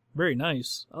job. Very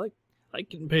nice. I like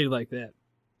getting paid like that.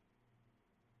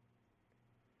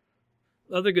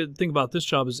 The other good thing about this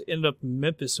job is it ended up in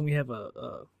Memphis, and we have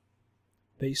a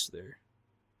base there.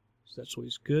 So that's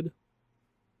always good.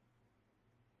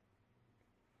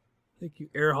 Thank you,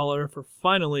 Air Hauler, for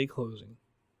finally closing.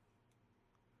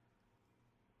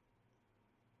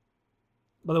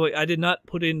 By the way, I did not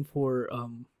put in for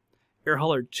Air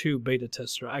Hauler 2 beta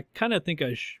tester. I kind of think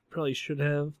I probably should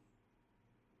have.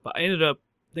 But I ended up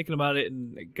thinking about it,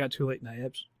 and it got too late, and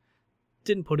I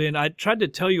didn't put in. I tried to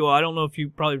tell you all, I don't know if you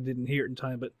probably didn't hear it in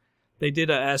time, but they did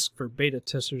ask for beta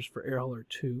testers for Air Hauler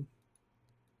 2.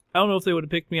 I don't know if they would have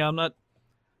picked me. I'm not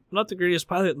the greatest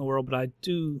pilot in the world, but I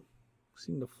do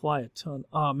seem to fly a ton.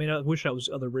 Oh, man, I wish I was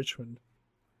other Richmond.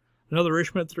 Another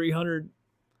Richmond, 300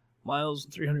 miles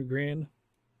and 300 grand.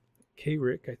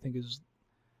 K-Rick, I think, is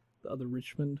the other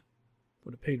Richmond.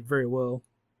 Would have paid very well.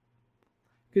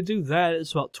 Could do that.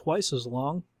 It's about twice as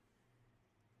long.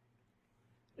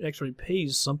 It actually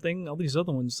pays something. All these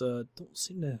other ones don't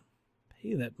seem to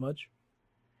pay that much.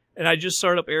 And I just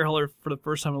started up Air Hauler for the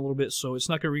first time in a little bit, so it's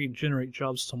not going to regenerate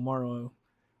jobs tomorrow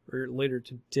or later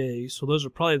today. So those are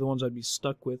probably the ones I'd be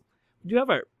stuck with. We do have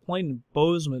our plane in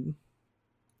Bozeman.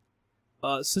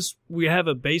 Since we have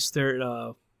a base there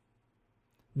at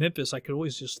Memphis, I could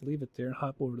always just leave it there and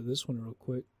hop over to this one real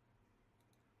quick.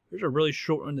 There's a really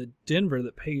short one to Denver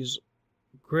that pays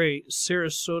great.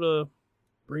 Sarasota,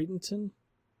 Bradenton.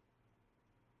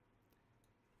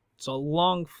 It's a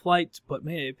long flight, but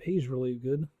man, it pays really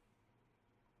good.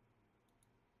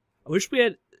 I wish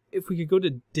if we could go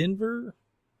to Denver.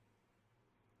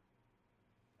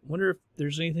 I wonder if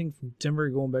there's anything from Denver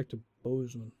going back to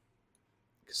Bozeman.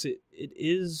 Because it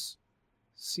is,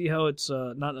 see how it's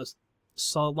not a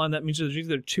solid line. That means there's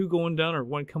either two going down or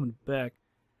one coming back.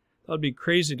 That would be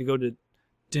crazy to go to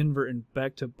Denver and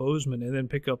back to Bozeman and then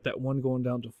pick up that one going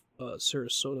down to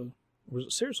Sarasota. Or was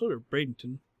it Sarasota or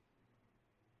Bradenton?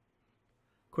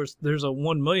 Of course, there's a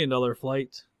 $1 million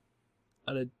flight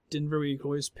out of Denver we can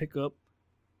always pick up.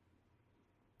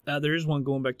 There is one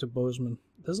going back to Bozeman.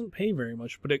 It doesn't pay very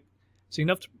much, but it's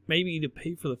enough to maybe to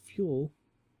pay for the fuel.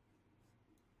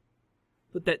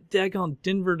 But that daggone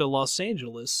Denver to Los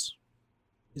Angeles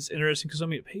is interesting because, I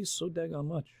mean, it pays so daggone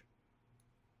much.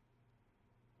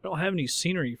 I don't have any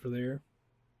scenery for there.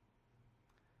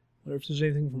 Wonder if there's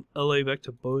anything from LA back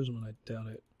to Bozeman. I doubt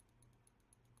it.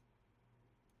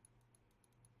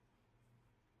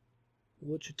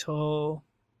 Wichita,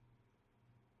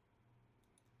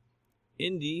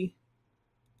 Indy,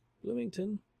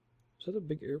 Bloomington. Is that a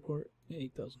big airport? Yeah,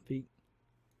 8,000 feet.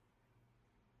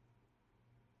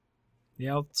 Yeah,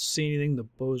 I don't see anything to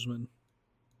Bozeman.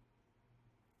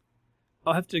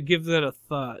 I'll have to give that a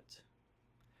thought.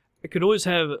 I could always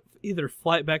have either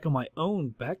flight back on my own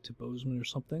back to Bozeman or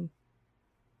something.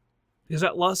 Because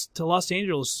that to Los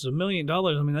Angeles is $1 million.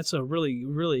 I mean, that's a really,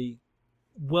 really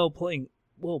well-paying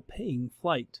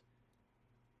flight.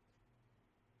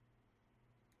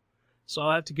 So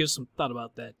I'll have to give some thought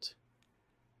about that.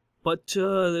 But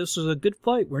this was a good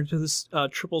flight. We're into this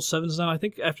 777s now. I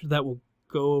think after that we'll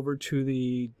go over to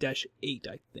the -8,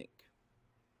 I think.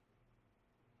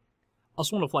 I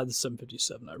also want to fly the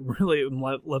 757. I really am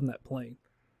loving that plane.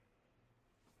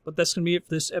 But that's going to be it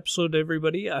for this episode,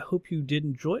 everybody. I hope you did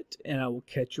enjoy it, and I will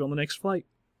catch you on the next flight.